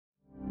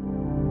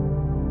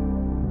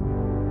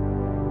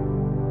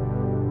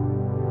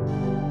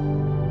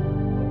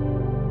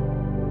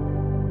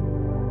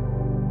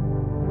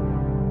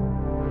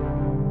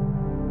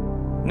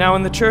Now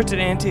in the church at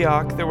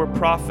Antioch there were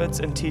prophets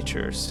and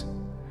teachers: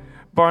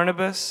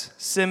 Barnabas,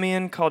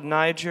 Simeon called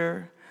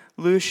Niger,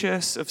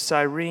 Lucius of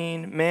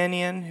Cyrene,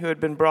 Manaen, who had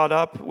been brought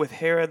up with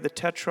Herod the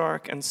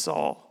Tetrarch, and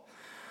Saul.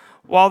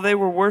 While they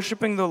were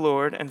worshiping the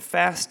Lord and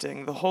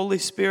fasting, the Holy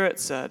Spirit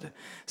said,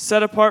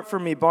 "Set apart for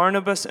me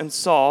Barnabas and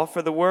Saul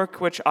for the work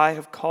which I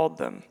have called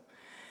them."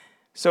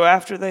 So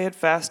after they had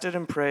fasted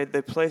and prayed,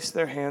 they placed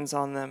their hands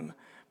on them,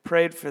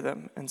 prayed for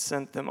them, and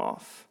sent them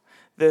off.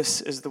 This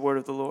is the word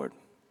of the Lord.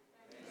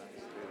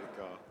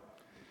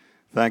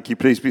 Thank you.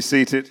 Please be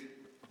seated.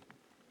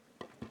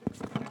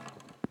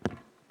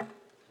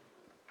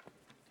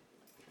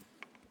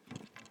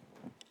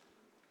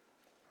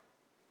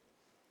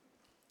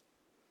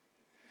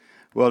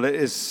 Well, it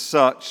is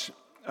such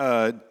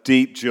a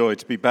deep joy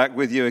to be back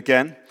with you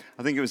again.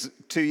 I think it was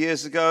 2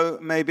 years ago,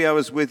 maybe I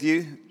was with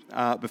you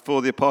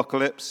before the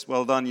apocalypse.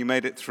 Well done, you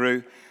made it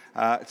through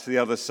to the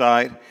other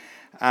side.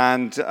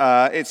 And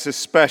it's a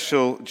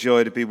special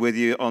joy to be with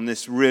you on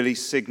this really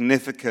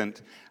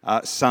significant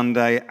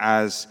Sunday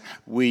as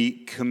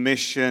we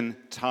commission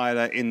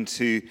Tyler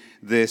into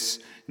this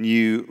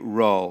new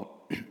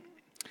role.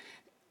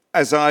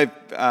 As I've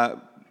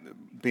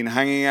been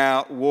hanging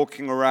out,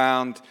 walking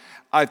around,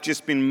 I've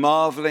just been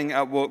marveling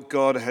at what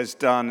God has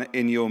done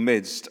in your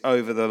midst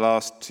over the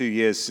last 2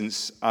 years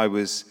since I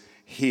was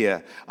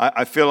here.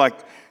 I feel like,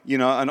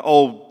 an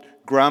old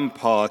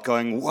grandpa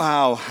going,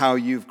 wow, how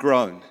you've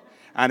grown.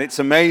 And it's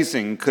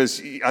amazing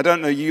because, I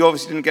don't know, you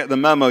obviously didn't get the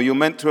memo. You're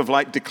meant to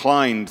have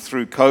declined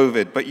through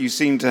COVID, but you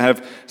seem to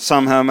have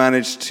somehow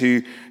managed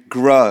to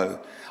grow.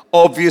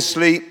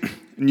 Obviously,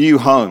 new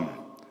home.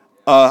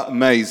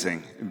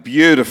 Amazing.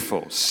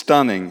 Beautiful.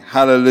 Stunning.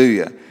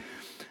 Hallelujah.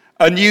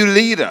 A new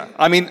leader.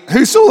 I mean,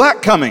 who saw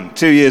that coming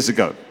 2 years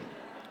ago?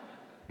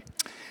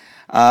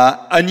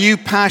 A new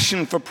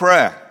passion for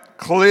prayer,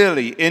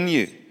 clearly in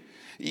you.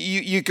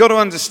 You've got to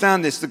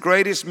understand this. The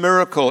greatest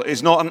miracle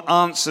is not an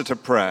answer to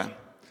prayer.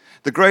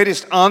 The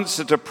greatest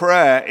answer to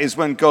prayer is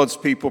when God's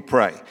people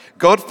pray.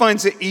 God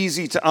finds it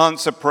easy to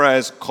answer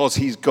prayers because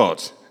he's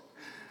God.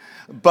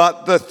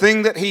 But the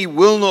thing that he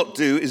will not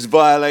do is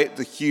violate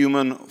the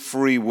human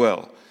free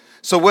will.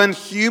 So when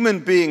human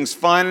beings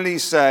finally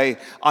say,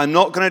 I'm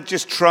not going to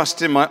just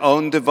trust in my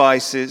own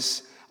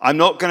devices, I'm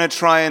not going to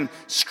try and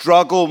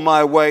struggle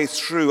my way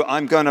through,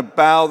 I'm going to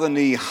bow the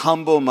knee,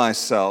 humble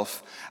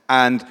myself,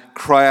 and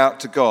cry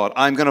out to God.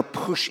 I'm going to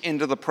push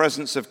into the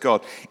presence of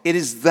God. It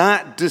is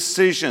that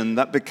decision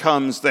that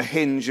becomes the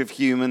hinge of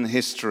human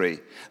history,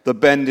 the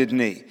bended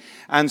knee.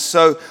 And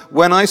so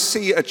when I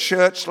see a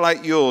church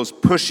like yours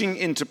pushing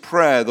into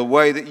prayer the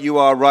way that you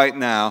are right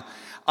now,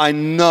 I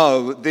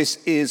know this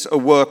is a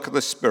work of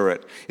the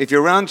Spirit. If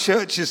you're around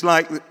churches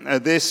like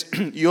this,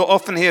 you'll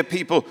often hear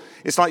people,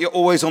 it's like you're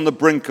always on the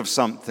brink of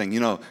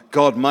something.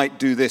 God might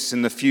do this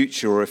in the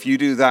future, or if you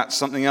do that,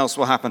 something else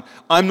will happen.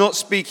 I'm not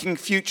speaking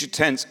future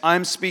tense.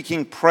 I'm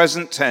speaking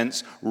present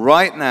tense.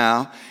 Right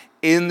now,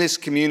 in this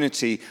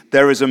community,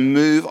 there is a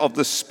move of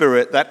the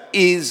Spirit that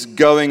is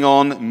going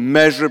on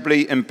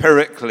measurably,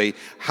 empirically.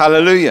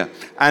 Hallelujah.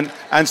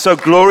 And so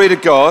glory to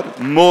God,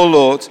 more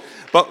Lord.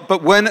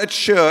 But when a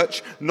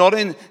church, not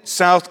in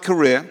South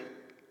Korea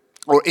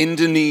or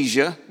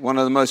Indonesia, one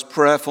of the most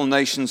prayerful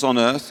nations on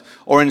earth,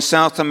 or in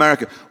South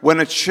America, when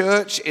a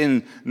church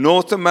in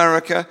North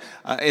America,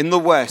 in the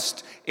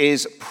West,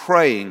 is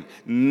praying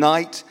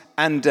night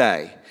and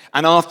day,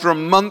 and after a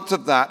month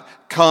of that,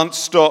 can't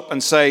stop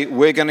and say,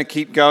 we're going to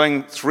keep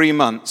going 3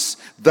 months,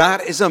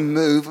 that is a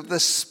move of the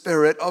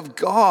Spirit of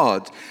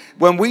God.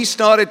 When we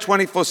started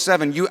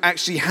 24/7, you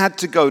actually had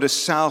to go to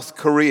South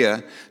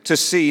Korea to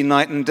see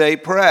night and day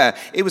prayer.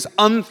 It was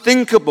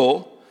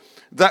unthinkable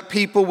that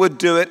people would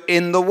do it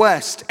in the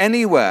West,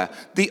 anywhere.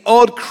 The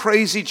odd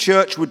crazy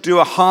church would do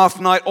a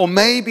half night or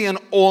maybe an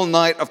all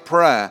night of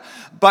prayer,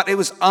 but it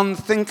was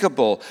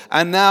unthinkable.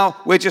 And now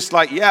we're just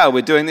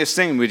we're doing this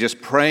thing. We're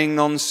just praying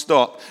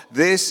nonstop.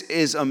 This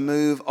is a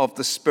move of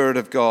the Spirit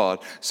of God.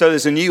 So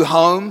there's a new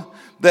home.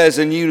 There's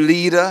a new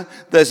leader.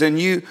 There's a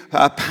new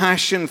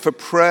passion for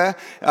prayer.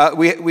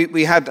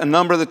 We had a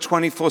number of the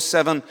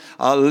 24/7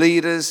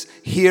 leaders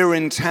here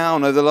in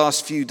town over the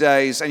last few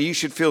days, and you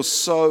should feel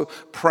so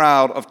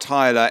proud of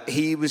Tyler.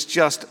 He was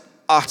just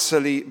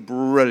utterly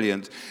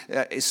brilliant.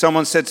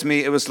 Someone said to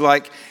me it was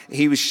like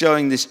he was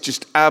showing this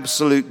just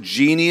absolute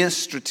genius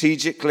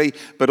strategically,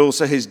 but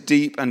also his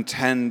deep and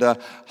tender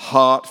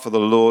heart for the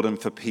Lord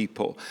and for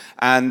people.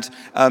 And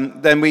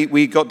then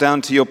we got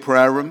down to your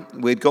prayer room.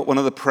 We'd got one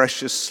of the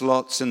precious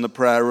slots in the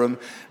prayer room.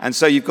 And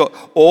so you've got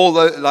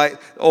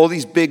all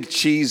these big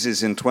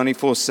cheeses in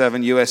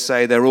 24/7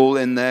 USA. They're all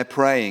in there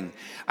praying.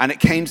 And it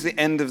came to the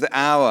end of the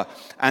hour,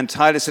 and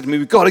Tyler said to me,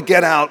 we've got to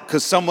get out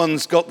because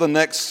someone's got the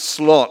next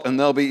slot, and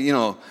they'll be,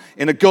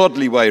 in a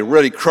godly way,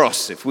 really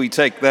cross if we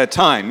take their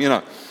time,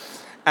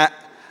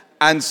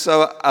 And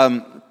so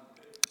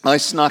I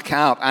snuck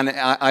out, and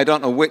I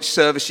don't know which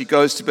service she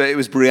goes to, but it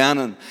was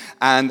Brianna.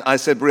 And I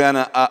said,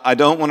 Brianna, I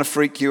don't want to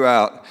freak you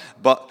out,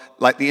 but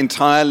like the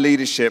entire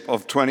leadership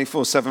of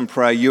 24/7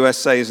 Prayer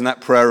USA is in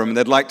that prayer room, and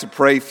they'd like to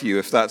pray for you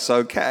if that's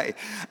okay.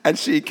 And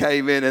she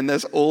came in, and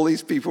there's all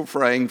these people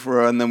praying for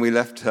her, and then we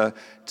left her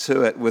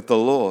to it with the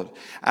Lord.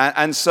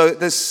 And so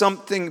there's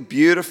something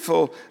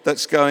beautiful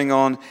that's going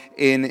on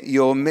in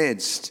your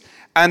midst.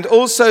 And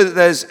also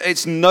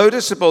it's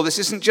noticeable, this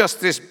isn't just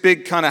this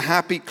big kind of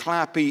happy,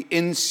 clappy,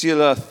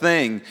 insular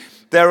thing.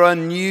 There are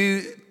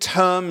new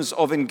terms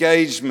of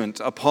engagement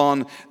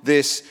upon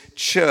this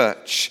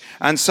church.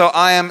 And so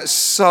I am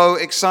so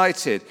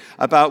excited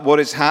about what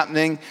is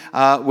happening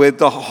with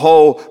the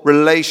whole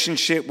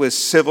relationship with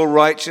civil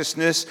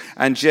righteousness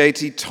and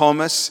J.T.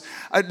 Thomas.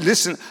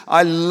 Listen,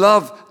 I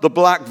love the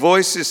Black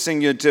Voices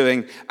thing you're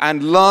doing.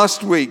 And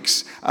last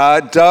week's,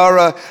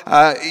 Dara,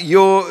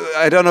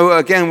 I don't know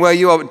again where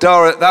you are, but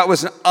Dara, that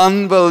was an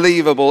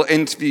unbelievable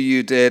interview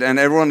you did, and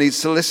everyone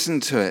needs to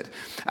listen to it.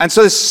 And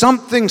so there's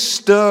something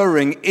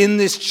stirring in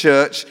this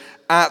church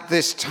at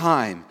this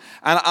time.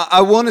 And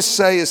I want to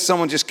say, as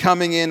someone just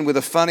coming in with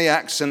a funny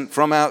accent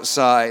from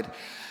outside,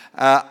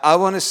 I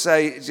want to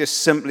say just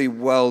simply,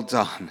 well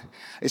done.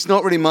 It's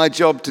not really my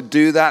job to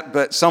do that,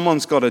 but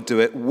someone's got to do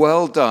it.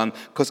 Well done,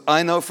 because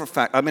I know for a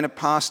fact, I've been a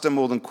pastor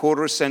more than a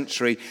quarter of a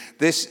century.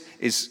 This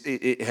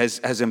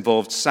has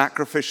involved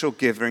sacrificial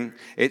giving.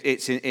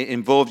 It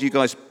involved you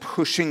guys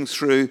pushing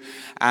through,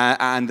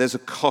 and there's a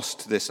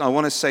cost to this. And I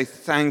want to say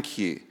thank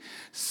you.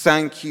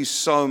 Thank you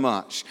so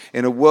much.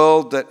 In a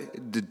world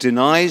that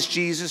denies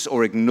Jesus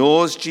or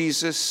ignores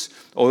Jesus,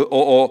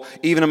 or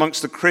even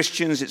amongst the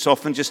Christians, it's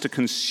often just a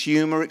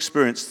consumer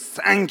experience.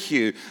 Thank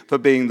you for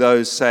being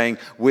those saying,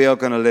 we are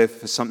going to live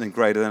for something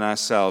greater than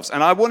ourselves.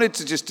 And I wanted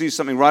to just do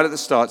something right at the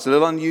start. It's a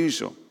little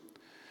unusual.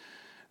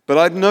 But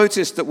I've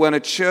noticed that when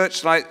a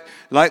church like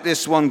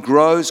this one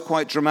grows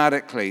quite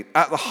dramatically,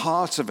 at the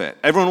heart of it,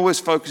 everyone always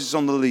focuses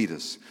on the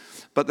leaders.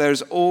 But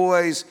there's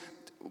always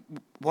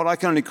what I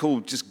can only call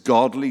just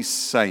godly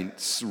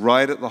saints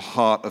right at the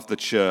heart of the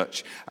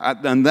church.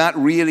 And that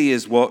really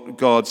is what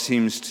God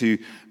seems to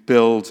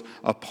build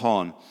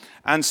upon.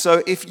 And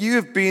so if you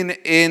have been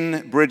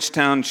in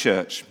Bridgetown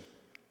Church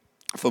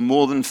for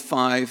more than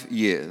 5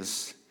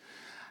 years,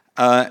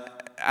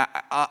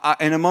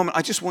 in a moment,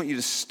 I just want you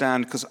to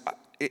stand, because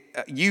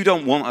you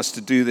don't want us to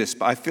do this,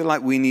 but I feel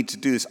like we need to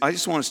do this. I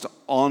just want us to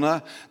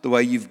honor the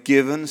way you've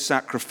given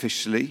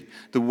sacrificially,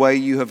 the way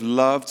you have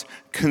loved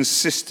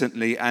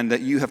consistently, and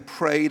that you have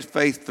prayed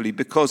faithfully,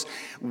 because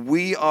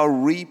we are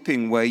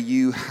reaping where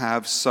you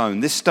have sown.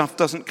 This stuff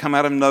doesn't come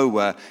out of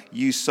nowhere.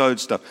 You sowed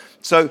stuff.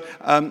 So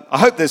I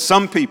hope there's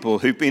some people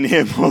who've been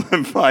here more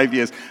than 5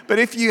 years. But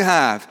if you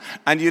have,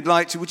 and you'd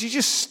like to, would you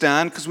just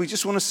stand? Because we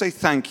just want to say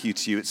thank you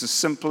to you. It's as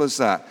simple as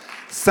that.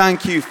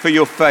 Thank you for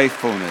your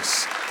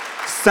faithfulness.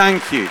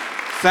 Thank you.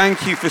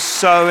 Thank you for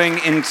sowing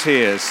in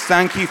tears.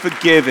 Thank you for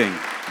giving.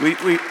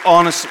 We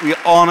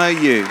honor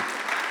you.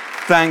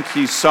 Thank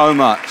you so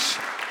much.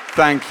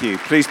 Thank you.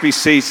 Please be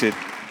seated.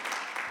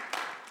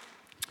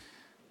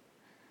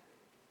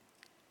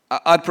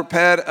 I'd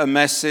prepared a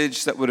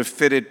message that would have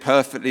fitted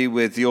perfectly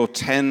with your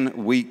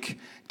 10-week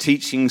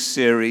teaching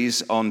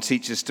series on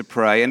Teach Us to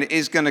Pray, and it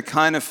is going to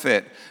kind of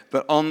fit.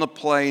 But on the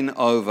plane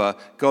over,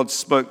 God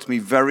spoke to me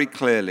very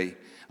clearly.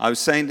 I was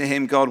saying to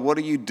him, God, what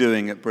are you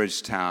doing at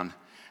Bridgetown?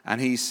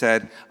 And he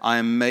said, I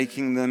am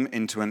making them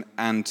into an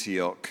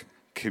Antioch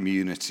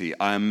community.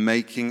 I am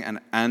making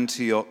an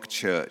Antioch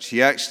church.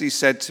 He actually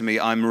said to me,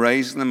 I'm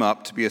raising them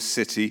up to be a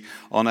city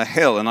on a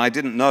hill. And I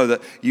didn't know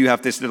that you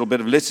have this little bit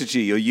of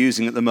liturgy you're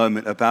using at the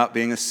moment about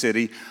being a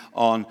city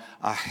on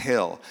a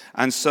hill.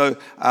 And so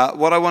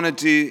what I want to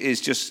do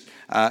is just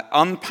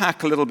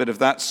unpack a little bit of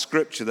that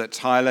scripture that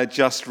Tyler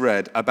just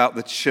read about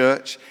the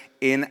church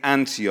in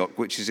Antioch,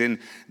 which is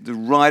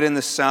right in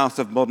the south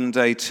of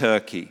modern-day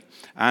Turkey,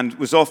 and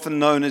was often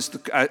known as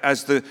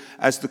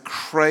the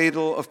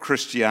cradle of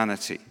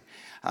Christianity,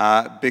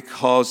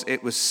 because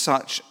it was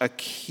such a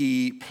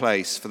key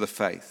place for the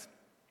faith.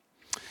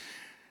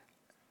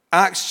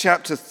 Acts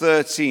chapter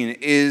 13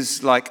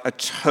 is like a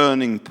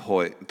turning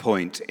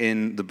point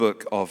in the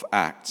book of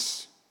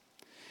Acts,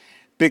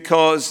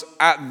 because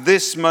at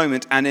this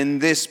moment and in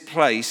this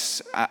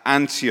place,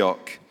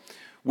 Antioch,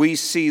 we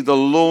see the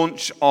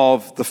launch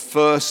of the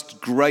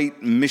first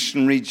great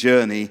missionary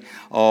journey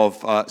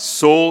of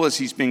Saul, as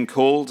he's been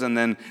called, and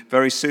then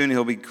very soon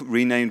he'll be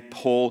renamed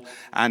Paul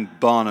and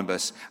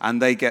Barnabas,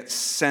 and they get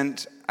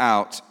sent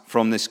out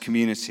from this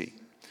community.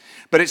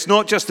 But it's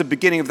not just the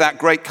beginning of that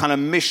great kind of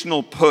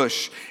missional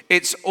push.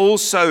 It's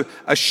also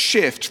a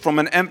shift from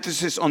an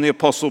emphasis on the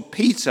Apostle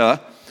Peter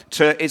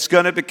to it's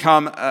going to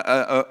become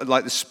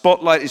like the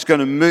spotlight is going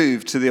to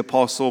move to the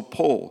Apostle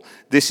Paul.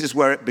 This is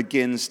where it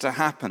begins to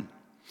happen.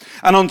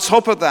 And on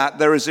top of that,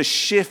 there is a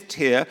shift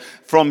here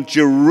from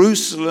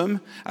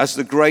Jerusalem as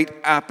the great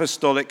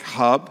apostolic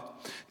hub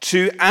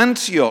to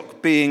Antioch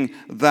being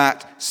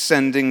that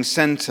sending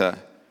center.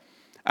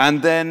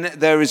 And then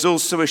there is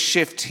also a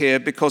shift here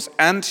because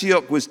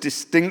Antioch was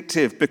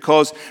distinctive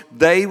because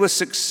they were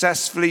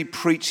successfully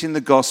preaching the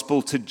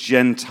gospel to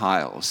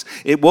Gentiles.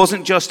 It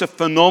wasn't just a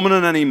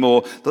phenomenon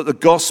anymore that the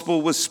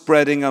gospel was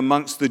spreading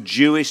amongst the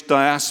Jewish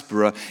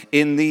diaspora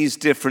in these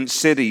different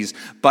cities.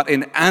 But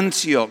in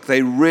Antioch,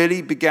 they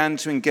really began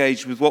to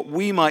engage with what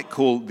we might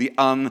call the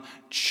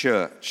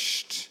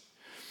unchurched.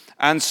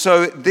 And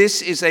so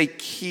this is a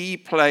key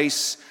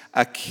place,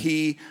 a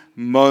key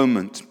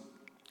moment.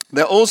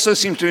 There also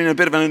seems to be a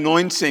bit of an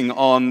anointing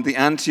on the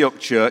Antioch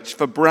church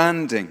for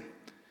branding,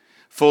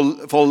 for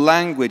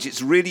language.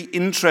 It's really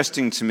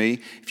interesting to me,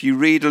 if you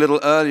read a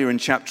little earlier in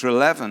chapter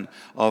 11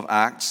 of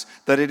Acts,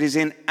 that it is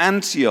in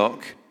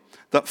Antioch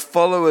that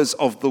followers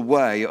of the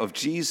way of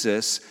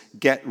Jesus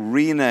get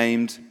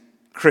renamed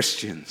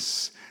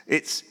Christians.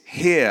 It's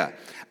here.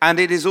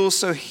 And it is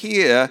also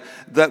here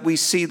that we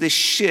see this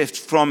shift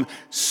from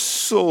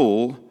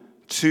Saul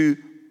to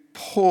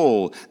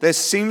Paul. There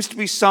seems to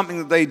be something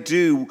that they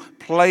do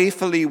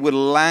playfully with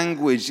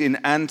language in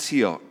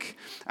Antioch.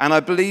 And I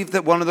believe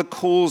that one of the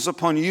calls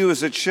upon you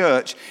as a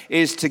church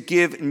is to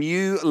give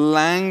new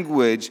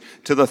language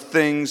to the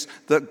things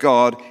that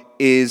God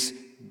is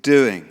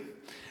doing.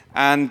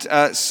 And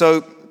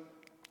so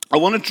I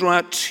want to draw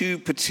out two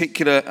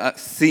particular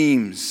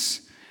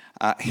themes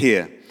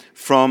here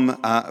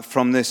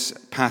from this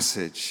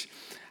passage.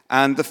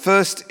 And the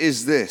first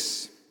is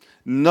this.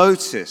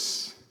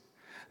 Notice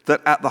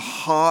that at the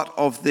heart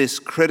of this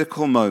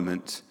critical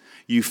moment,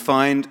 you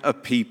find a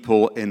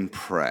people in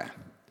prayer.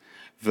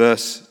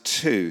 Verse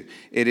 2,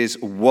 it is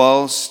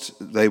whilst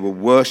they were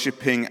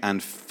worshiping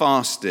and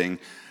fasting,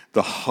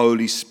 the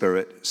Holy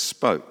Spirit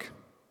spoke.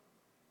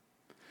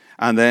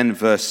 And then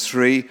verse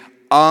 3,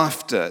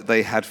 after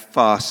they had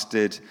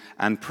fasted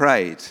and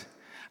prayed.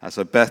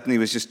 So Bethany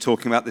was just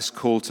talking about this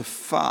call to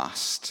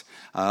fast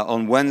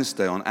on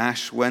Wednesday, on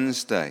Ash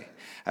Wednesday,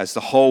 as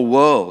the whole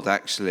world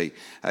actually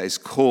is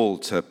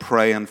called to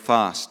pray and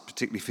fast,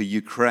 particularly for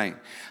Ukraine.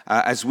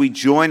 As we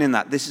join in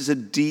that, this is a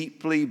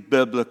deeply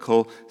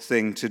biblical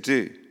thing to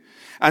do.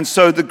 And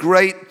so the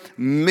great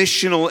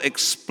missional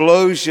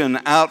explosion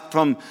out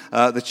from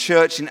the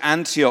church in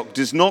Antioch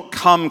does not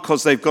come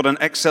because they've got an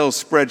Excel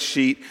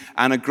spreadsheet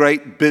and a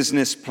great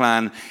business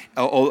plan,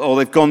 or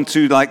they've gone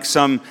through like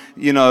some,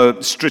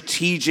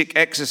 strategic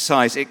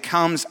exercise. It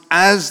comes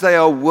as they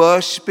are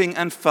worshiping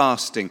and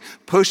fasting,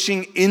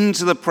 pushing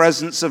into the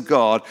presence of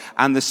God,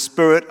 and the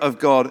Spirit of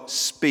God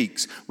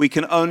speaks. We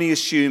can only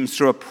assume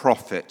through a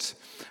prophet.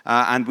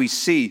 And we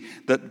see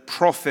that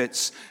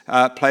prophets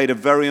played a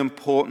very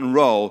important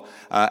role,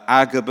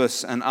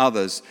 Agabus and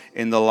others,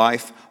 in the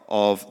life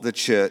of the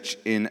church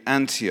in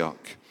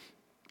Antioch.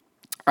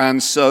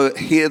 And so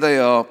here they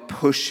are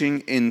pushing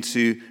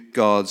into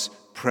God's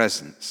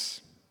presence.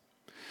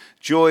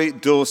 Joy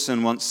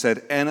Dawson once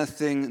said,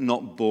 anything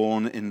not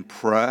born in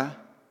prayer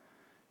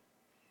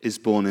is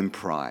born in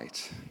pride.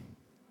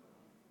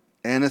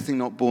 Anything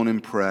not born in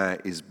prayer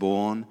is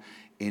born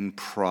in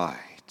pride.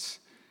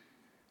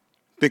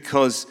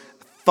 Because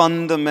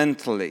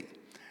fundamentally,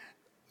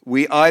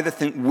 we either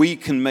think we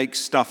can make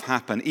stuff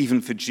happen, even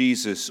for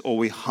Jesus, or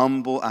we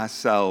humble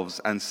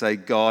ourselves and say,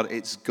 God,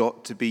 it's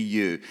got to be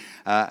you.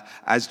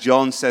 As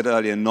John said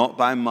earlier, not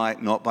by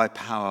might, not by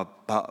power,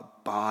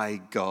 but by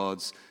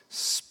God's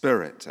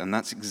Spirit. And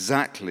that's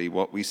exactly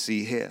what we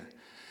see here.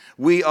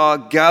 We are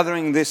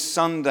gathering this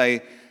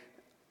Sunday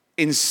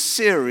in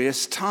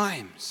serious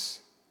times,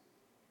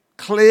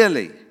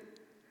 clearly,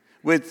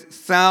 with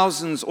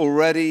thousands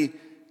already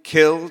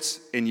killed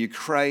in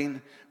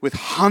Ukraine, with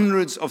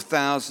hundreds of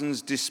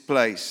thousands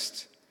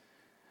displaced,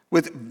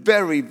 with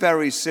very,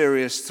 very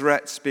serious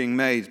threats being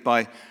made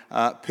by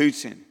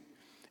Putin.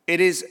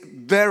 It is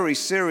very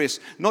serious,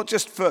 not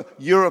just for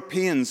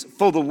Europeans,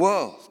 for the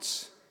world.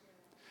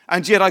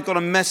 And yet I got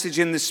a message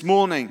in this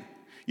morning.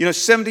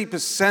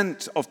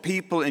 70% of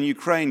people in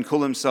Ukraine call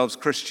themselves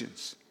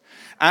Christians.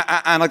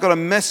 And I got a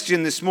message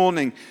in this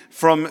morning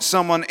from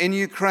someone in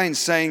Ukraine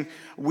saying,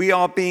 we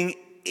are being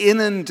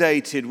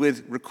inundated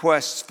with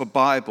requests for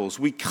Bibles.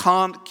 We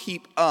can't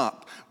keep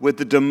up with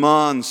the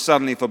demand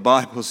suddenly for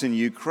Bibles in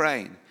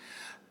Ukraine.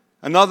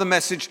 Another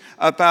message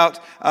about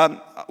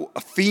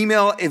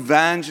female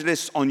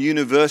evangelists on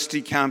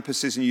university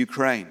campuses in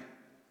Ukraine.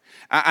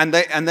 And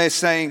they're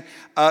saying,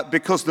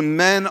 because the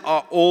men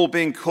are all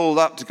being called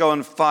up to go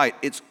and fight,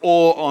 it's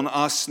all on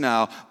us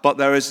now. But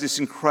there is this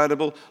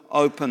incredible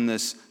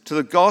openness to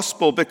the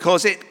gospel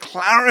because it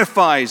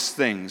clarifies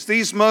things,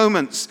 these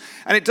moments.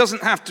 And it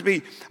doesn't have to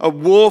be a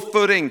war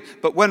footing,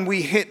 but when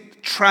we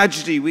hit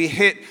tragedy, we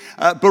hit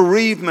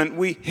bereavement,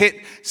 we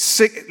hit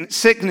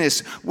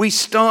sickness, we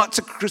start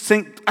to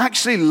think,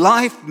 actually,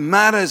 life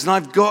matters, and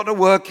I've got to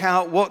work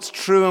out what's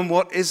true and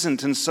what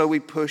isn't. And so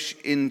we push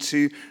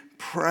into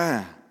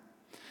prayer.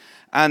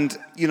 And,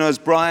 as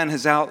Brian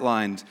has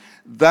outlined,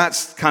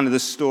 that's kind of the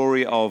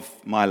story of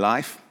my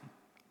life.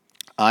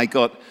 I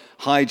got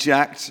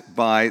hijacked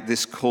by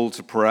this call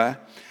to prayer.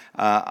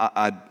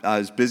 I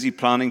was busy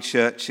planting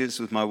churches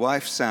with my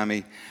wife,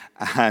 Sammy,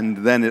 and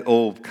then it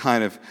all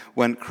kind of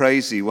went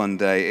crazy one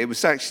day. It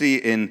was actually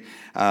in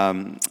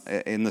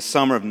the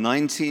summer of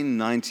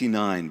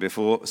 1999,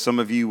 before some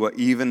of you were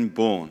even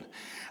born.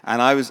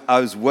 And I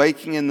was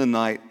waking in the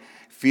night,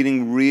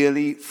 feeling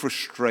really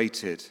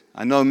frustrated.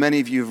 I know many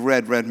of you have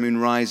read Red Moon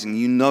Rising.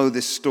 You know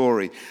this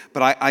story.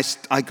 But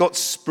I got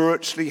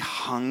spiritually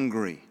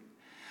hungry.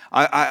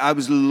 I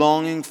was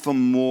longing for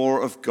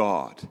more of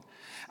God.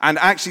 And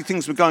actually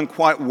things were going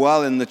quite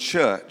well in the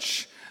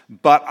church.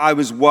 But I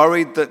was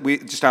worried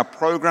that our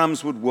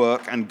programs would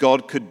work and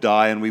God could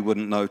die and we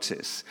wouldn't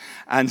notice.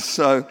 And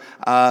so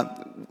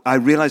I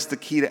realized the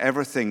key to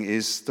everything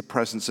is the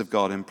presence of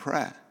God in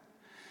prayer.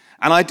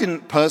 And I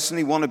didn't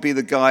personally want to be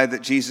the guy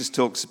that Jesus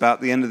talks about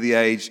at the end of the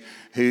age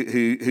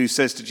who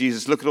says to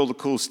Jesus, look at all the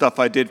cool stuff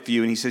I did for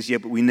you. And he says, yeah,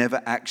 but we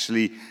never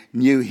actually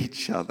knew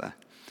each other.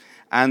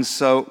 And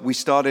so we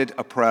started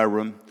a prayer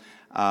room.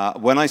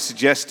 When I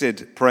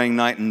suggested praying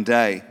night and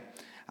day,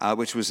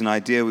 which was an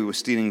idea we were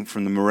stealing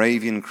from the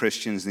Moravian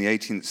Christians in the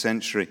 18th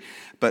century.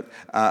 But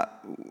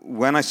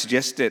when I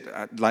suggested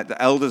it, like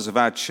the elders of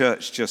our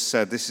church just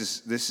said, this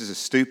is a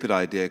stupid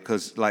idea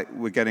because like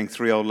we're getting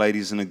 3 old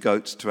ladies and a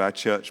goat to our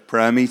church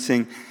prayer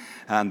meeting,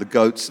 and the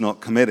goat's not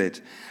committed.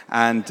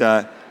 And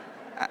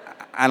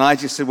I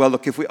just said, well,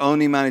 look, if we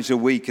only manage a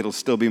week, it'll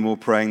still be more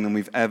praying than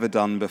we've ever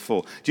done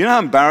before. Do you know how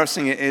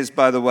embarrassing it is,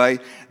 by the way,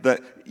 that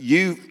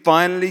you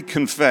finally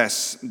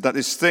confess that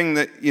this thing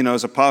that,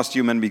 as a pastor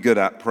you're meant to be good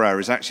at, prayer,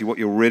 is actually what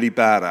you're really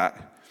bad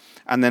at.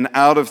 And then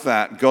out of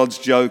that, God's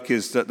joke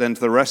is that then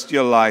for the rest of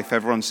your life,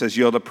 everyone says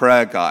you're the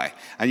prayer guy.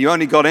 And you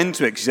only got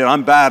into it because you said,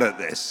 I'm bad at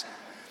this.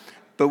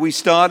 But we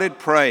started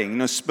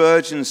praying.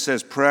 Spurgeon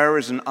says prayer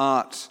is an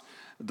art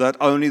that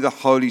only the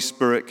Holy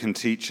Spirit can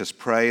teach us.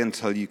 Pray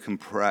until you can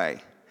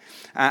pray.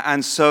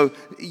 And so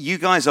you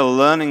guys are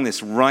learning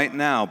this right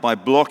now by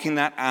blocking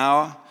that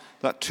hour,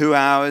 that 2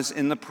 hours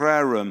in the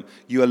prayer room.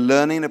 You are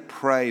learning to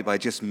pray by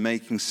just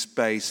making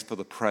space for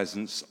the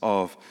presence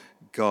of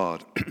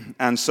God.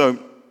 And so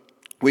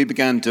we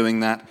began doing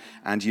that,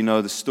 and you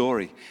know the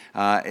story.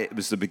 It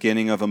was the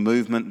beginning of a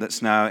movement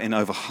that's now in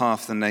over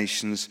half the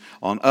nations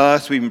on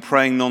earth. We've been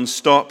praying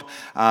non-stop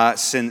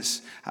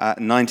since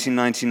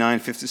 1999,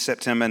 5th of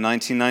September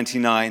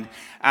 1999.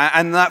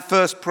 And that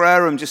first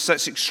prayer room, just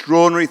such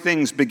extraordinary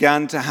things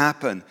began to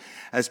happen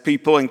as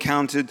people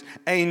encountered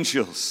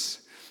angels.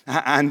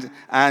 And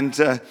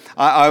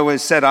I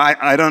always said,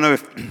 I don't know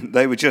if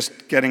they were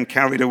just getting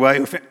carried away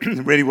or if it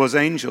really was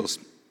angels.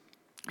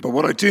 But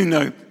what I do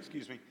know,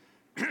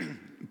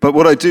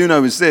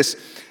 is this,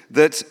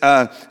 that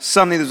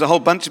suddenly there's a whole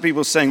bunch of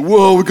people saying,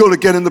 whoa, we've got to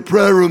get in the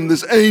prayer room,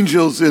 there's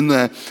angels in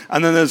there.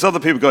 And then there's other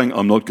people going,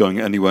 I'm not going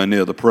anywhere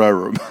near the prayer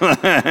room.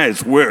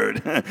 It's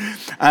weird.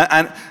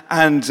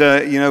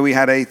 And we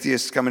had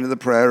atheists come into the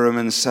prayer room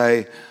and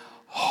say,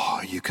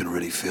 oh, you can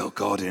really feel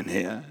God in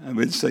here. And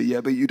we'd say, yeah,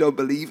 but you don't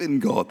believe in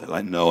God. They're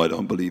like, no, I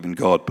don't believe in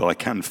God, but I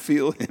can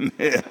feel him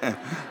here.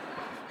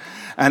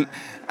 And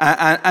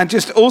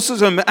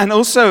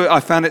also I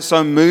found it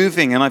so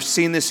moving, and I've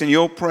seen this in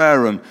your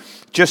prayer room,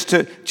 just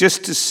to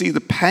see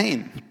the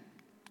pain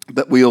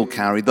that we all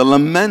carry, the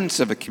lament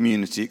of a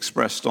community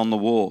expressed on the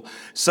wall.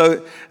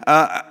 So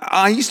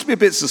I used to be a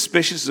bit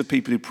suspicious of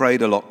people who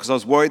prayed a lot because I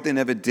was worried they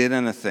never did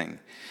anything.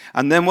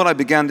 And then what I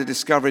began to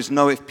discover is,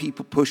 no, if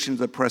people push into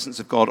the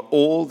presence of God,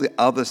 all the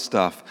other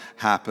stuff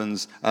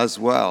happens as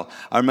well.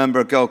 I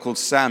remember a girl called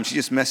Sam. She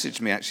just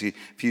messaged me actually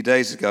a few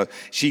days ago.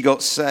 She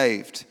got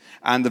saved.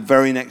 And the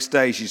very next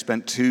day, she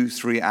spent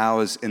 2-3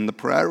 hours in the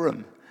prayer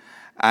room.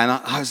 And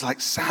I was like,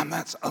 Sam,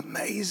 that's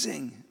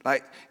amazing.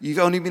 Like, you've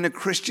only been a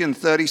Christian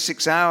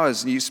 36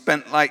 hours, and you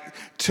spent like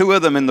 2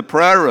 of them in the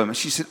prayer room. And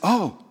she said,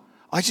 oh,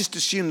 I just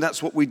assumed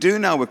that's what we do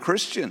now, we're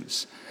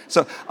Christians.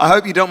 So I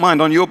hope you don't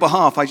mind, on your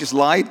behalf, I just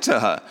lied to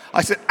her.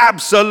 I said,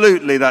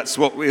 absolutely, that's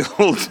what we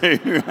all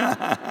do.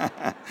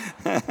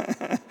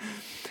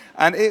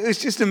 And it was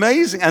just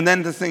amazing. And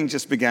then the thing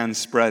just began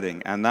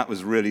spreading, and that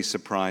was really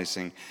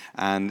surprising.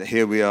 And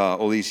here we are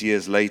all these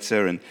years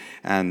later, and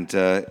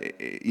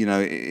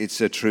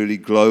it's a truly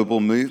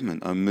global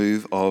movement, a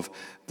move of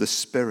the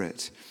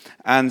Spirit.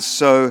 And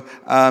so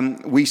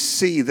we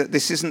see that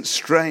this isn't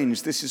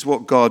strange. This is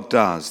what God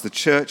does. The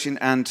church in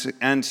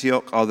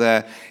Antioch are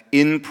there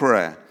in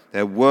prayer.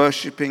 They're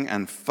worshiping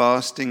and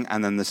fasting,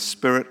 and then the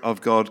Spirit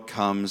of God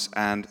comes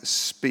and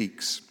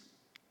speaks.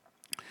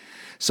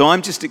 So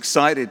I'm just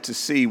excited to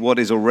see what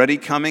is already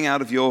coming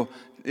out of your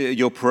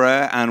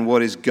prayer and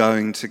what is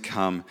going to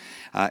come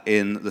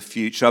in the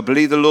future. I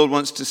believe the Lord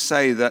wants to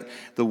say that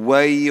the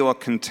way you are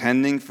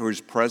contending for his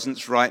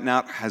presence right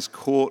now has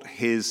caught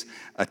his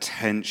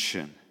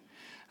attention.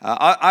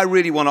 I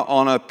really want to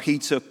honor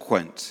Peter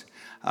Quint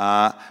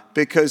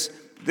because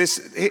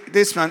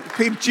this man,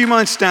 Pete, do you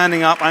mind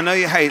standing up? I know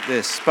you hate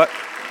this, but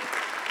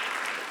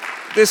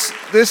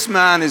this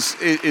man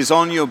is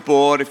on your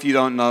board if you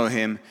don't know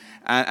him.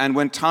 And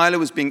when Tyler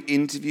was being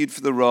interviewed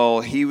for the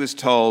role, he was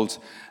told,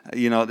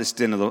 at this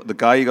dinner, the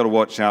guy you got to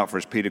watch out for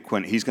is Peter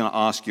Quint. He's going to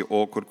ask you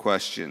awkward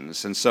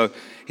questions. And so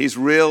he's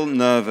real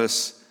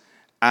nervous,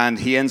 and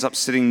he ends up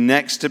sitting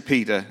next to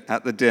Peter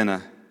at the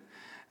dinner.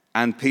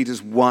 And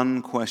Peter's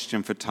one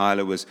question for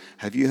Tyler was,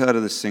 have you heard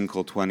of this thing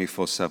called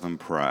 24/7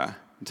 prayer?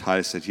 And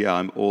Tyler said, yeah,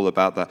 I'm all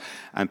about that.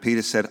 And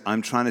Peter said,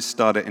 I'm trying to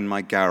start it in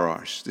my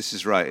garage. This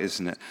is right,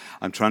 isn't it?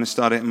 I'm trying to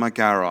start it in my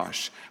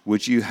garage.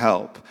 Would you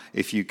help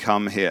if you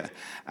come here?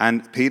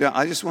 And Peter,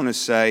 I just want to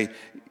say,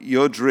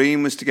 your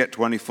dream was to get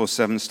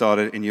 24/7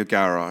 started in your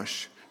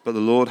garage, but the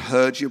Lord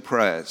heard your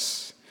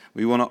prayers.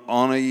 We want to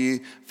honor you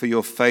for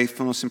your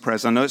faithfulness in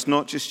prayers. I know it's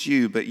not just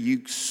you, but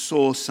you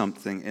saw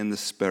something in the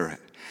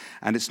Spirit.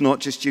 And it's not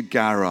just your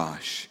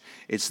garage.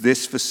 It's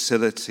this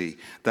facility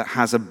that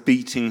has a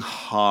beating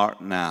heart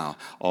now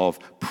of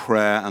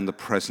prayer and the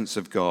presence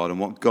of God. And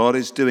what God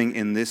is doing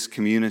in this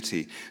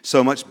community,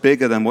 so much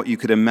bigger than what you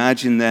could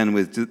imagine then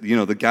with,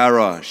 the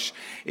garage,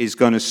 is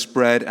going to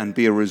spread and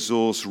be a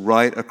resource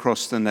right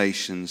across the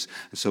nations.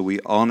 And so we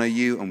honor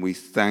you and we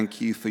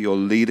thank you for your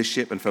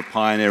leadership and for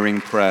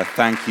pioneering prayer.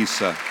 Thank you,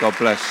 sir. God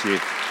bless you.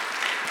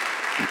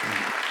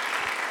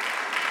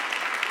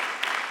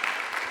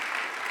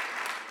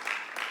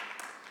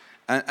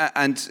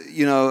 And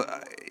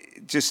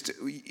just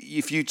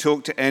if you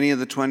talk to any of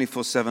the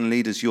 24/7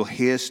 leaders, you'll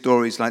hear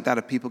stories like that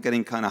of people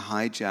getting kind of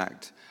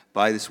hijacked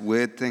by this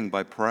weird thing,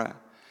 by prayer.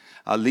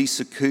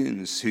 Lisa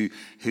Coons,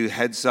 who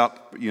heads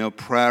up,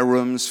 prayer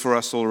rooms for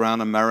us all around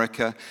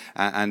America,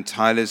 and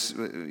Tyler's,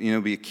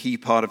 be a key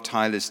part of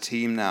Tyler's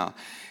team now.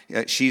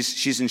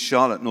 She's in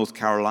Charlotte, North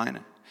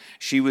Carolina.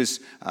 She was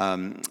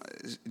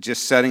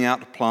just setting out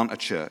to plant a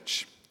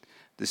church.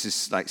 This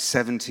is like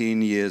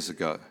 17 years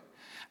ago.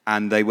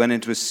 And they went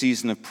into a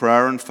season of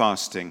prayer and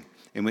fasting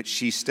in which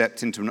she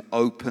stepped into an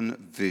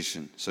open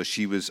vision. So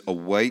she was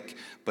awake,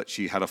 but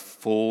she had a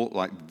full,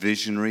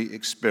 visionary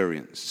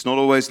experience. It's not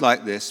always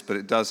like this, but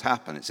it does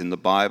happen. It's in the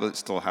Bible. It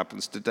still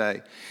happens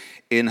today.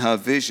 In her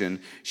vision,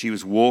 she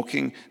was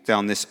walking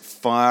down this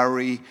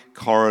fiery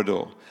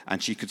corridor,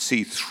 and she could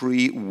see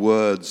 3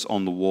 words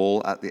on the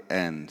wall at the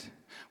end.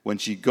 When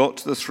she got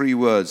to the 3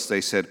 words,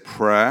 they said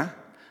prayer,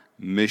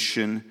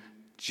 mission,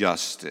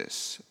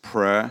 justice.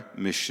 Prayer,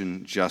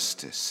 mission,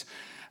 justice.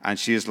 And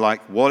she is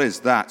like, what is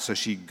that? So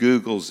she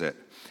Googles it.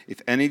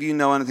 If any of you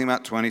know anything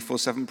about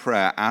 24/7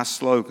 prayer, our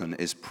slogan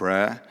is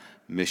prayer,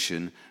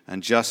 mission,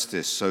 and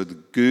justice. So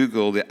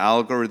the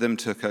algorithm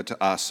took her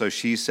to us. So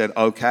she said,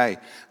 okay,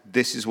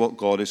 this is what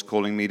God is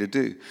calling me to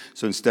do.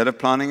 So instead of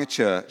planting a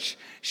church,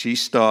 she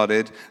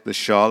started the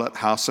Charlotte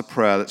House of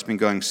Prayer that's been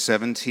going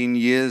 17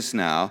 years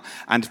now.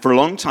 And for a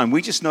long time,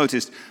 we just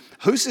noticed,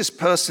 who's this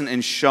person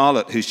in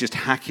Charlotte who's just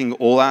hacking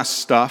all our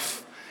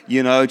stuff,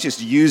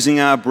 just using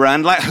our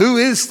brand? Like, who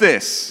is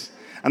this?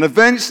 And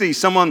eventually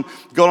someone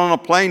got on a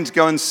plane to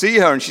go and see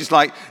her, and she's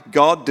like,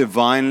 God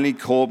divinely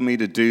called me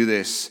to do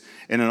this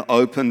in an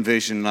open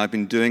vision, and I've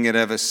been doing it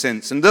ever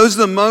since. And those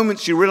are the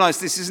moments you realize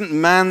this isn't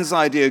man's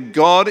idea.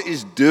 God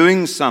is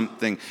doing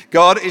something.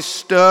 God is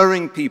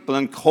stirring people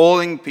and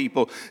calling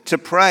people to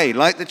pray,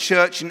 like the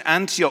church in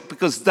Antioch,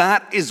 because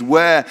that is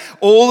where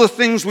all the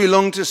things we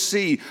long to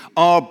see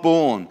are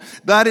born.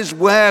 That is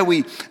where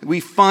we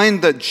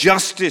find the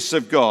justice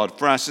of God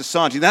for our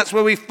society. That's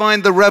where we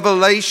find the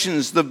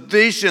revelations, the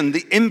vision,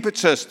 the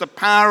impetus, the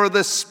power of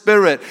the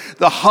Spirit,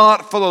 the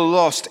heart for the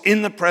lost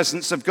in the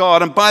presence of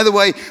God. And by the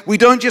way,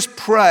 we don't just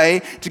pray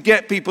to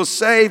get people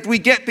saved. We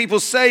get people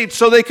saved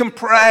so they can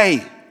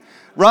pray,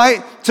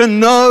 right? To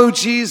know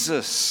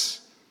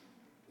Jesus.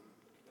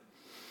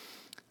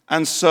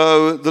 And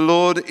so the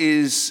Lord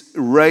is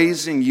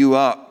raising you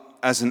up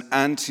as an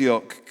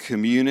Antioch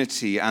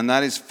community, and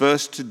that is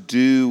first to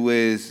do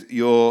with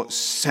your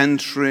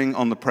centering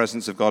on the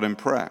presence of God in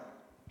prayer.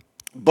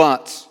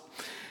 But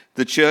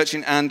the church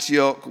in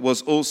Antioch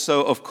was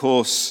also, of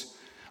course,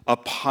 a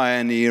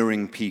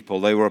pioneering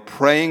people. They were a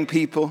praying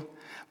people,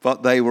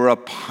 but they were a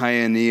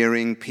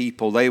pioneering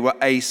people. They were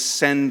a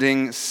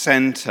sending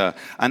center,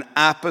 an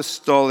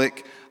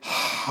apostolic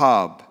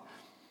hub.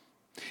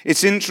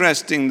 It's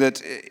interesting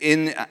that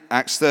in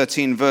Acts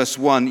 13, verse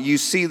 1, you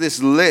see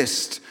this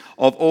list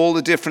of all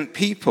the different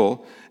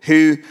people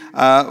who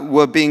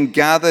were being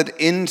gathered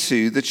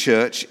into the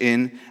church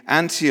in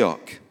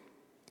Antioch.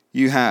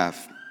 You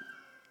have.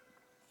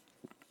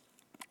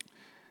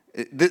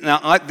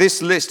 Now,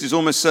 this list is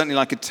almost certainly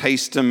like a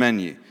taster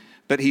menu,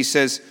 but he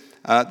says,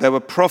 there were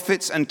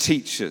prophets and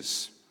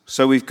teachers.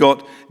 So we've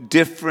got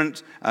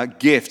different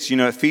gifts.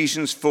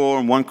 Ephesians 4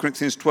 and 1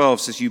 Corinthians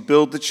 12 says you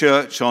build the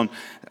church on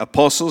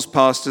apostles,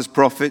 pastors,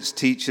 prophets,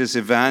 teachers,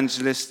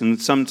 evangelists,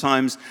 and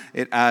sometimes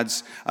it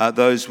adds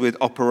those with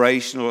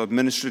operational or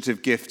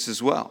administrative gifts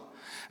as well.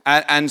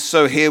 And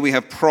so here we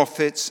have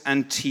prophets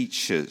and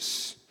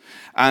teachers.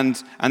 And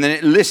then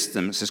it lists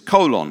them. It says,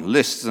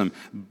 lists them.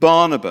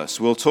 Barnabas,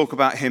 we'll talk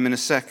about him in a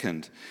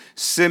second.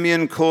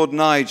 Simeon called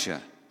Niger.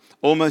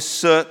 Almost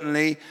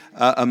certainly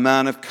a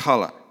man of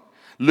color.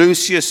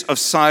 Lucius of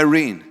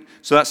Cyrene,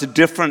 So that's a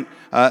different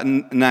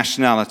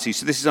nationality.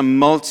 So this is a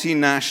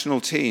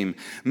multinational team.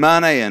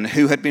 Manaen,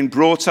 who had been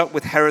brought up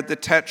with Herod the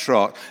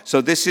Tetrarch.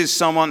 So this is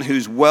someone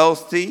who's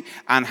wealthy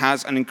and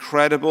has an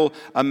incredible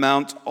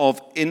amount of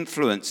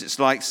influence. It's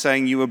like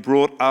saying you were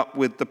brought up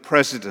with the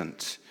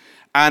president.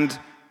 And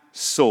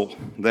Saul,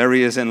 there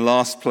he is in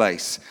last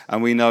place.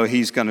 And we know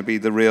he's going to be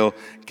the real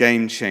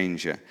game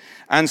changer.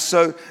 And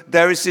so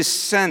there is this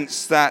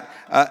sense that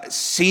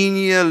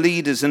senior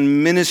leaders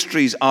and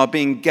ministries are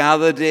being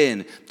gathered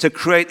in to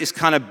create this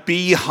kind of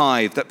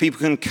beehive that people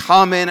can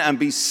come in and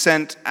be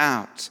sent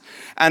out.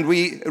 And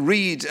we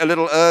read a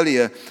little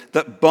earlier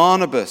that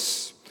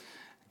Barnabas,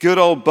 good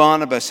old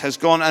Barnabas, has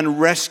gone and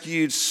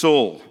rescued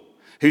Saul,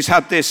 who's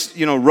had this,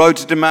 road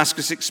to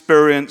Damascus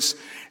experience.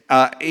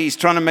 He's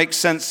trying to make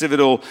sense of it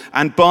all.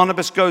 And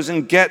Barnabas goes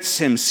and gets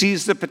him,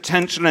 sees the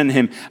potential in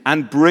him,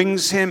 and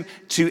brings him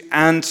to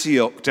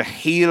Antioch to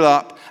heal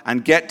up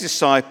and get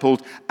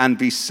discipled and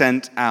be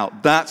sent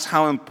out. That's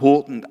how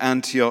important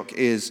Antioch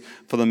is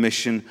for the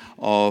mission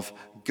of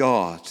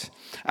God.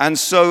 And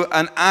so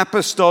an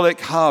apostolic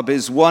hub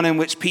is one in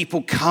which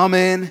people come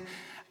in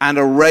and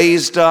are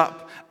raised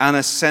up and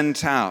are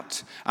sent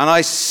out. And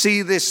I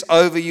see this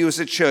over you as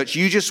a church.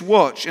 You just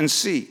watch and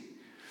see.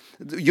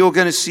 You're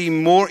going to see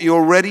more. You're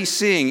already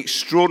seeing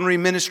extraordinary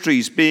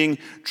ministries being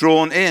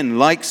drawn in,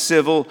 like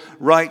civil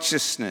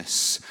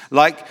righteousness,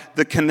 like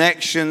the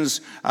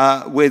connections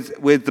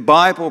with the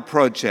Bible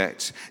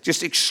Project.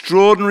 Just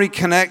extraordinary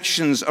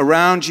connections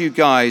around you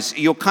guys.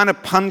 You're kind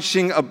of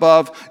punching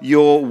above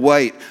your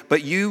weight.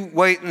 But you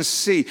wait and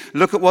see.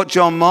 Look at what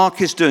John Mark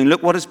is doing.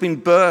 Look what has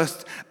been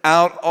birthed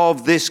out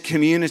of this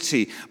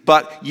community.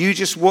 But you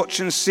just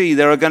watch and see.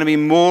 There are going to be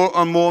more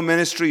and more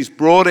ministries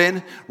brought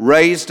in,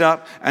 raised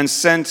up, and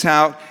sent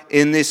out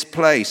in this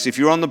place. If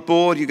you're on the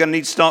board, you're going to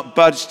need to start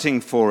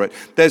budgeting for it.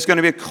 There's going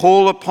to be a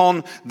call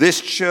upon this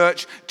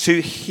church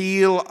to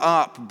heal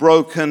up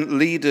broken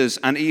leaders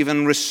and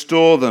even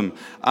restore them,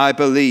 I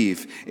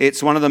believe.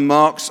 It's one of the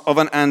marks of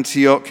an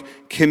Antioch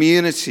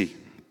community.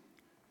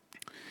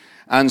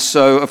 And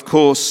so, of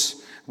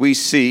course, we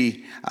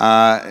see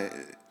Saul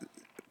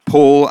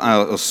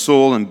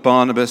and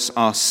Barnabas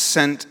are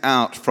sent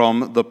out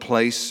from the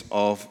place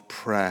of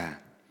prayer.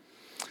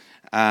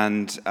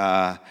 And,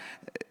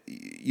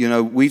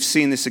 we've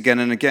seen this again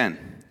and again.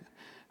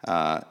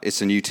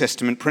 It's a New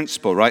Testament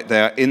principle, right? They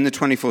are in the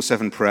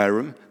 24/7 prayer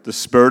room. The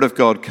Spirit of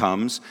God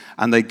comes,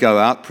 and they go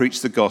out,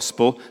 preach the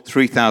gospel.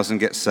 3,000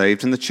 get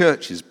saved, and the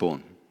church is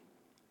born.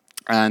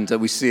 And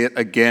we see it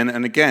again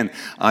and again.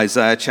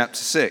 Isaiah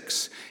chapter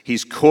 6.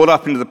 He's caught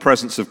up into the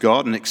presence of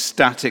God, an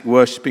ecstatic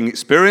worshiping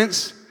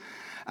experience.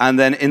 And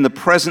then in the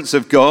presence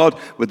of God,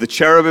 with the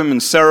cherubim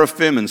and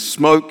seraphim and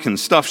smoke and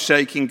stuff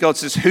shaking, God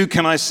says, who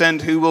can I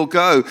send? Who will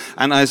go?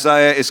 And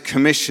Isaiah is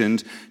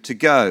commissioned to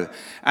go.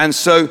 And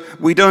so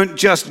we don't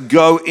just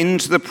go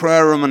into the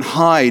prayer room and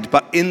hide,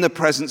 but in the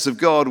presence of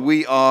God,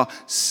 we are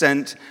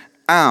sent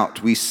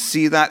out. We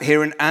see that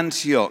here in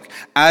Antioch.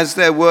 As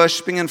they're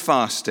worshiping and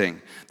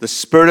fasting, the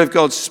Spirit of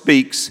God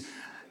speaks,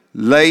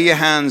 lay your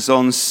hands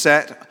on,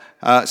 set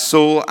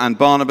Saul and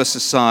Barnabas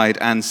aside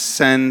and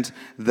send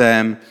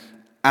them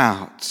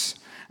out.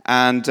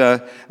 And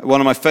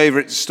one of my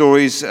favorite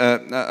stories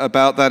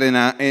about that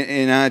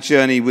in our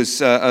journey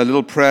was a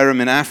little prayer room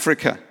in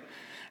Africa.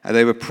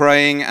 They were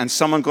praying, and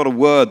someone got a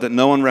word that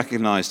no one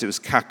recognized. It was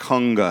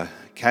Kakonga,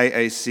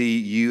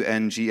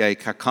 Kacunga,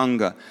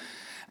 Kakonga.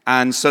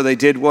 And so they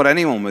did what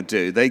anyone would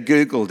do. They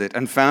Googled it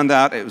and found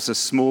out it was a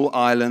small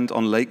island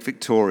on Lake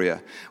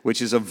Victoria,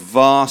 which is a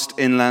vast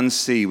inland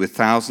sea with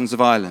thousands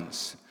of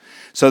islands.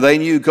 So they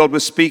knew God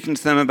was speaking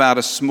to them about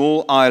a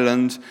small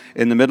island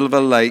in the middle of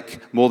a lake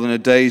more than a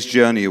day's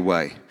journey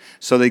away.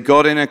 So they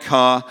got in a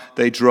car,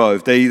 they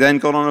drove. They then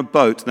got on a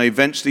boat, and they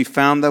eventually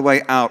found their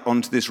way out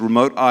onto this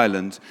remote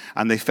island,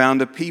 and they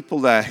found a people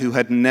there who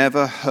had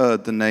never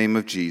heard the name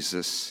of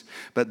Jesus.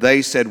 But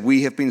they said,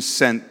 we have been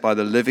sent by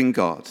the living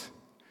God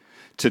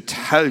to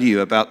tell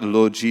you about the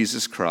Lord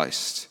Jesus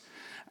Christ.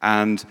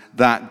 And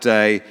that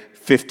day,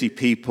 50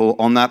 people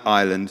on that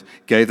island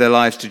gave their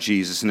lives to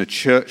Jesus, and a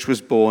church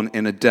was born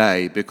in a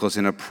day because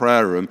in a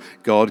prayer room,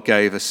 God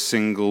gave a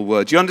single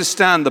word. Do you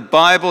understand? The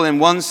Bible, in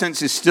one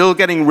sense, is still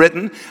getting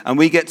written, and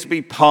we get to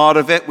be part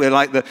of it. We're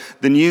like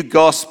the new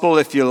gospel,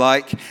 if you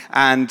like,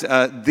 and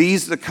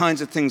these are the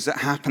kinds of things that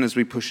happen as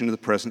we push into the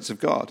presence of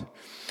God.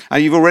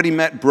 And you've already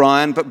met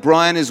Brian, but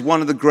Brian is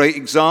one of the great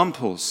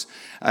examples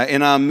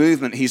in our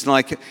movement. He's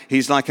like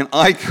an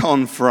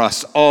icon for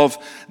us of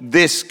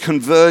this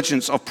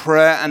convergence of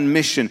prayer and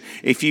mission.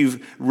 If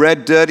you've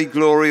read Dirty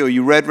Glory or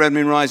you read Red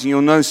Moon Rising,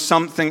 you'll know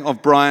something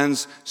of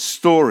Brian's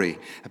story.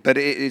 But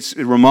it's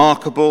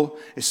remarkable.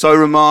 It's so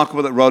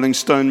remarkable that Rolling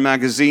Stone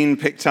magazine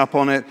picked up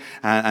on it,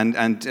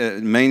 and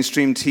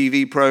mainstream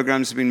TV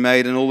programs have been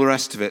made and all the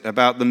rest of it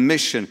about the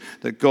mission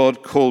that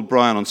God called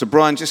Brian on. So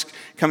Brian, just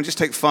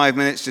take 5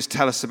 minutes, just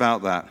tell us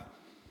about that.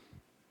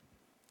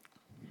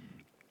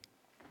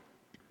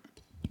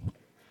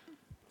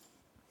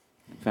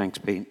 Thanks,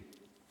 Pete.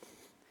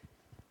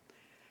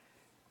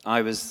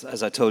 I was,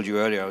 as I told you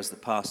earlier, I was the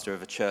pastor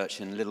of a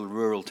church in a little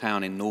rural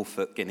town in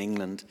Norfolk in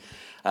England,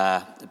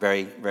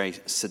 very, very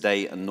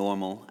sedate and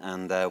normal,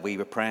 and we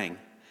were praying.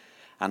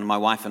 And my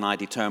wife and I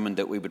determined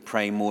that we would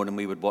pray more than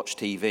we would watch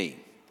TV.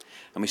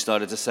 And we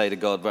started to say to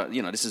God, well,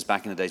 this is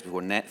back in the days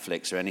before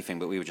Netflix or anything,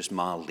 but we were just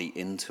mildly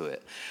into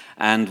it.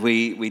 And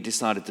we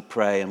decided to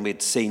pray, and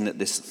we'd seen that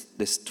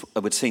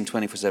we'd seen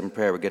 24/7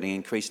 prayer were getting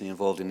increasingly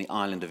involved in the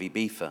island of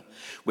Ibiza,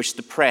 which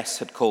the press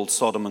had called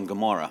Sodom and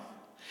Gomorrah.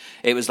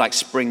 It was like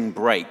spring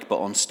break, but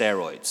on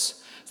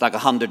steroids. It's like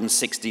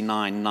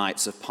 169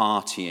 nights of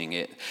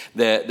partying.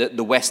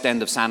 The west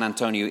end of San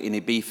Antonio in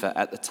Ibiza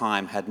at the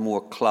time had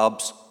more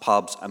clubs,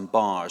 pubs, and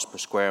bars per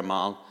square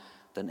mile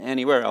than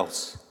anywhere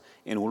else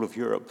in all of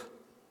Europe.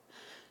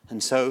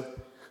 And so,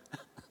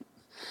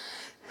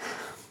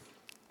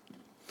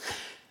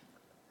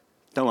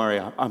 don't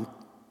worry, I'm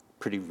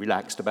pretty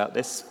relaxed about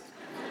this.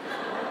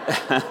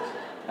 It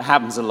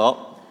happens a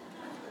lot.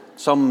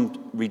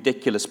 Some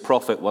ridiculous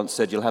prophet once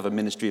said you'll have a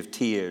ministry of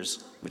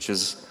tears, which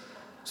is,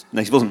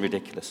 no, he wasn't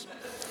ridiculous.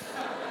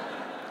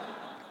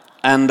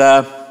 And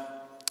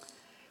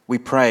we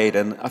prayed,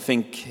 and I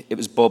think it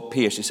was Bob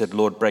Pierce who said,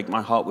 Lord, break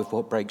my heart with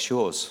what breaks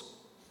yours.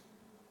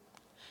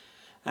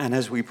 And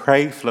as we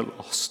prayed for the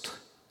lost,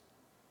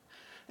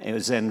 it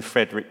was then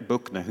Frederick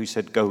Buechner who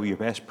said, go where your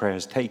best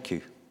prayers take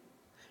you.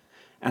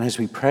 And as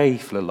we pray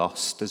for the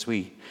lost, as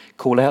we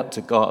call out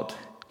to God,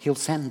 he'll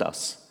send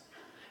us.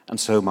 And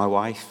so my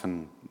wife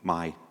and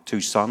my 2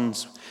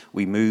 sons,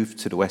 we moved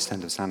to the west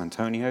end of San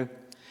Antonio,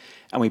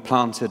 and we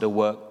planted a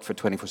work for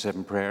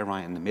 24/7 prayer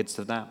right in the midst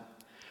of that,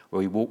 where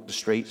we walked the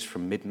streets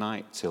from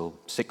midnight till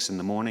 6 in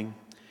the morning.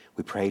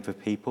 We prayed for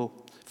people.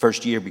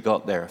 First year we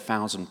got there,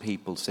 1,000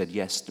 people said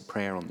yes to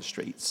prayer on the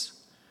streets.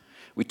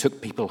 We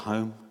took people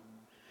home.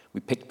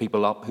 We picked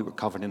people up who were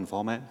covered in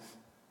vomit.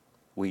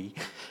 We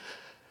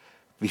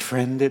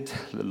befriended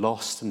the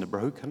lost and the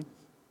broken.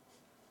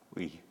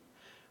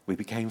 We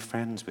became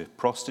friends with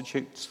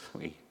prostitutes.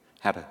 We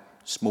had a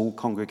small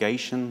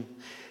congregation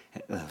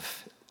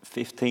of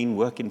 15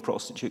 working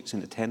prostitutes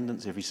in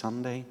attendance every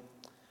Sunday.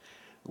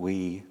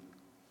 We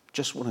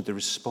just wanted to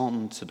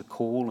respond to the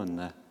call and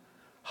the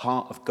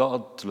heart of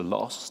God to the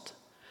lost.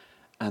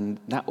 And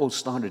that all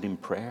started in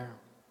prayer,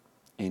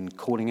 in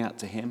calling out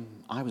to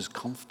him. I was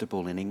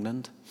comfortable in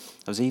England.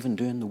 I was even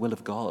doing the will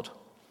of God.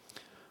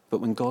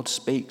 But when God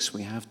speaks,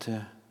 we have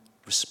to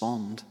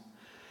respond.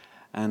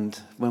 And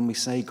when we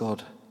say,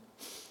 God,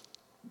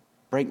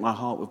 break my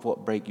heart with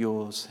what break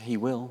yours, he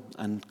will.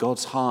 And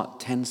God's heart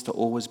tends to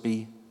always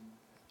be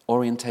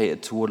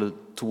orientated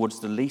towards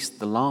the least,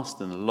 the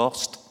last, and the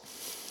lost.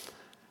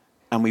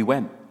 And we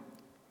went.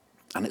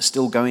 And it's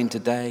still going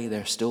today.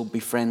 They're still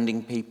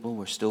befriending people.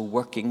 We're still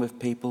working with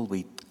people.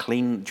 We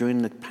clean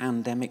during the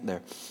pandemic.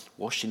 They're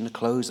washing the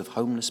clothes of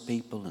homeless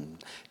people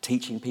and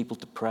teaching people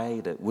to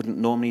pray that wouldn't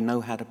normally know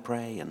how to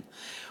pray. And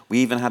we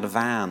even had a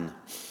van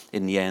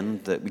in the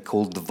end that we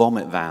called the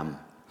vomit van.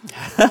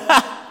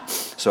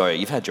 Sorry,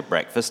 you've had your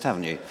breakfast,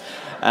 haven't you?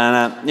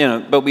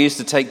 And but we used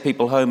to take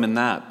people home in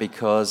that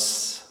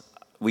because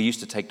we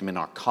used to take them in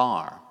our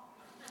car.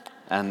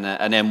 And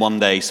then one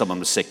day someone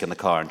was sick in the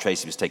car and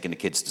Tracy was taking the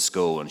kids to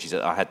school and she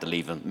said, I had to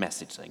leave a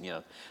message saying,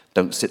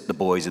 don't sit the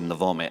boys in the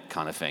vomit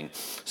kind of thing.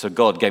 So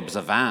God gave us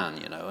a van,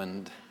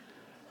 and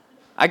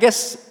I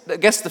guess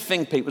the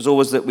thing, Pete, was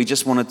always that we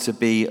just wanted to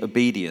be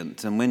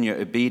obedient. And when you're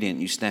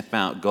obedient, you step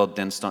out, God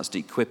then starts to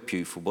equip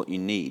you for what you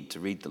need to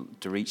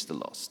reach the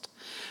lost.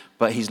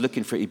 But he's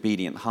looking for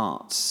obedient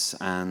hearts,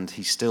 and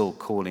he's still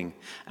calling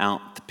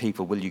out to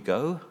people, will you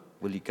go?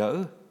 Will you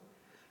go?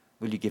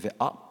 Will you give it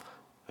up?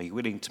 Are you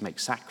willing to make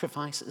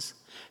sacrifices?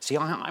 See,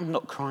 I'm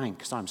not crying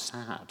because I'm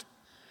sad.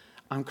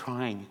 I'm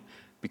crying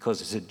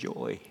because it's a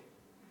joy.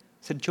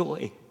 It's a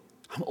joy.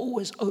 I'm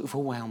always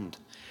overwhelmed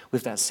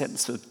with that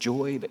sense of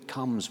joy that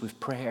comes with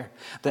prayer,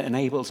 that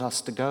enables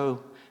us to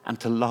go and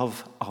to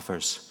love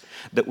others.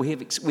 That we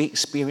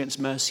experience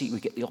mercy, we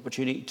get the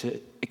opportunity to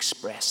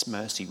express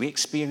mercy. We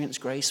experience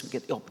grace, we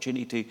get the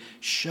opportunity to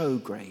show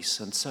grace.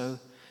 And so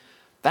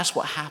that's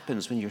what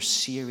happens when you're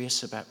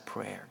serious about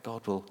prayer.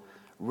 God will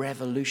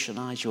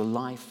revolutionize your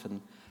life and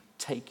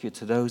take you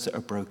to those that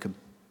are broken.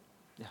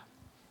 Yeah.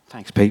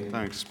 Thanks, Pete.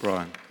 Thanks,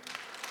 Brian.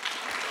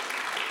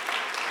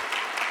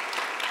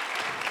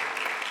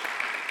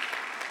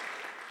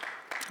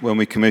 When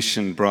we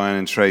commissioned Brian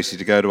and Tracy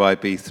to go to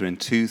Ibiza in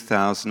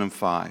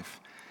 2005,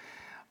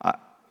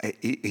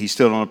 he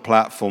stood on a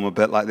platform a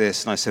bit like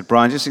this, and I said,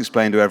 Brian, just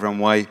explain to everyone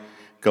why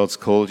God's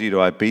called you to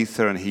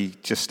Ibiza, and he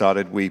just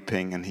started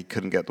weeping, and he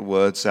couldn't get the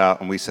words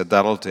out, and we said,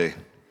 that'll do.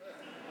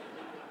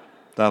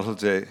 That'll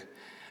do.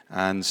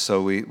 And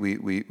so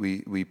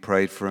we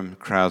prayed for him,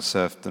 crowd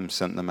surfed them,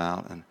 sent them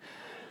out, and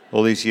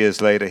all these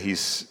years later,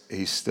 he's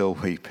still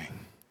weeping.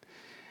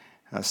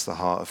 That's the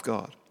heart of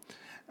God.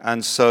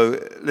 And so,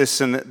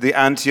 listen, the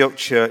Antioch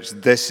church,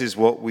 this is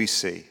what we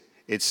see.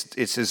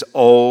 It's as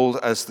old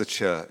as the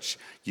church.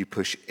 You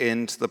push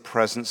into the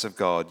presence of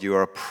God. You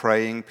are a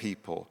praying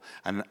people.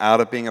 And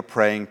out of being a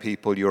praying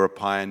people, you're a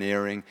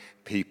pioneering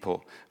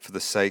people for the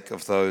sake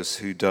of those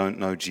who don't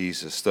know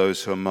Jesus,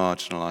 those who are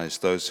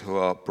marginalized, those who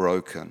are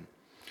broken.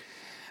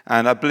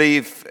 And I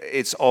believe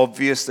it's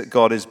obvious that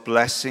God is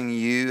blessing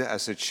you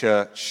as a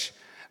church,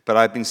 but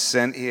I've been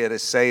sent here to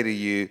say to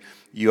you,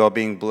 you are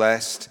being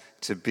blessed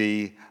to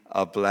be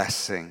a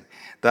blessing.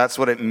 That's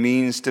what it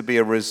means to be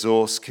a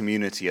resource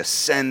community, a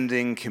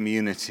sending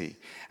community.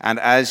 And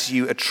as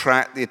you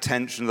attract the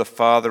attention of the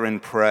Father in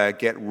prayer,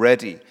 get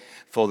ready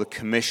for the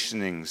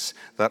commissionings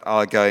that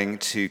are going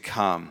to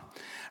come.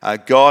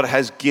 God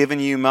has given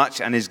you much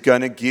and is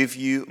going to give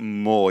you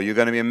more. You're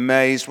going to be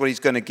amazed what he's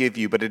going to give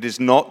you, but it is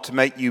not to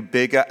make you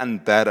bigger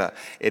and better.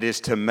 It is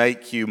to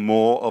make you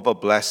more of a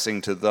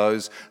blessing to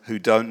those who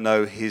don't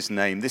know his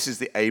name. This is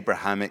the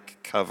Abrahamic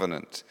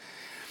covenant.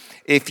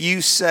 If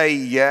you say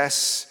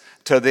yes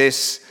to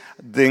this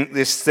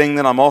thing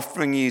that I'm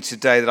offering you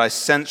today, that I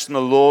sense from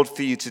the Lord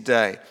for you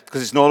today,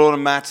 because it's not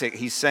automatic.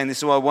 He's saying, this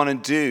is what I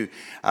want to do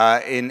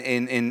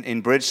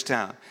in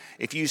Bridgetown.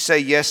 If you say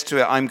yes to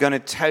it, I'm going to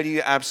tell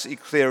you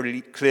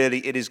absolutely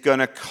clearly, it is going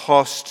to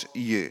cost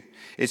you.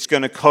 It's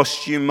going to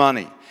cost you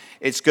money.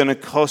 It's going to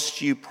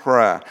cost you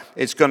prayer.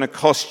 It's going to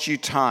cost you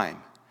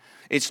time.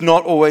 It's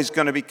not always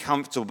going to be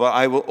comfortable, but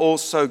I will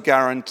also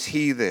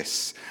guarantee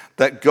this,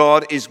 that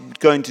God is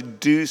going to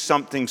do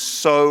something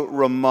so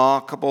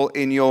remarkable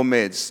in your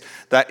midst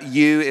that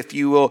you, if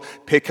you will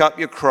pick up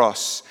your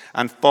cross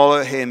and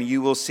follow him,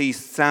 you will see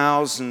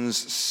thousands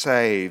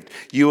saved.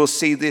 You will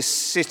see this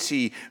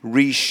city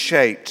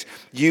reshaped.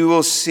 You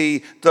will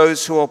see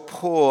those who are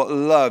poor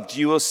loved.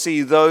 You will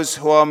see those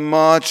who are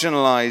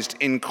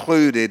marginalized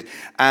included.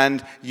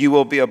 And you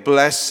will be a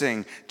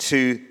blessing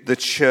to the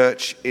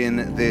church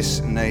in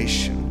this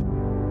nation.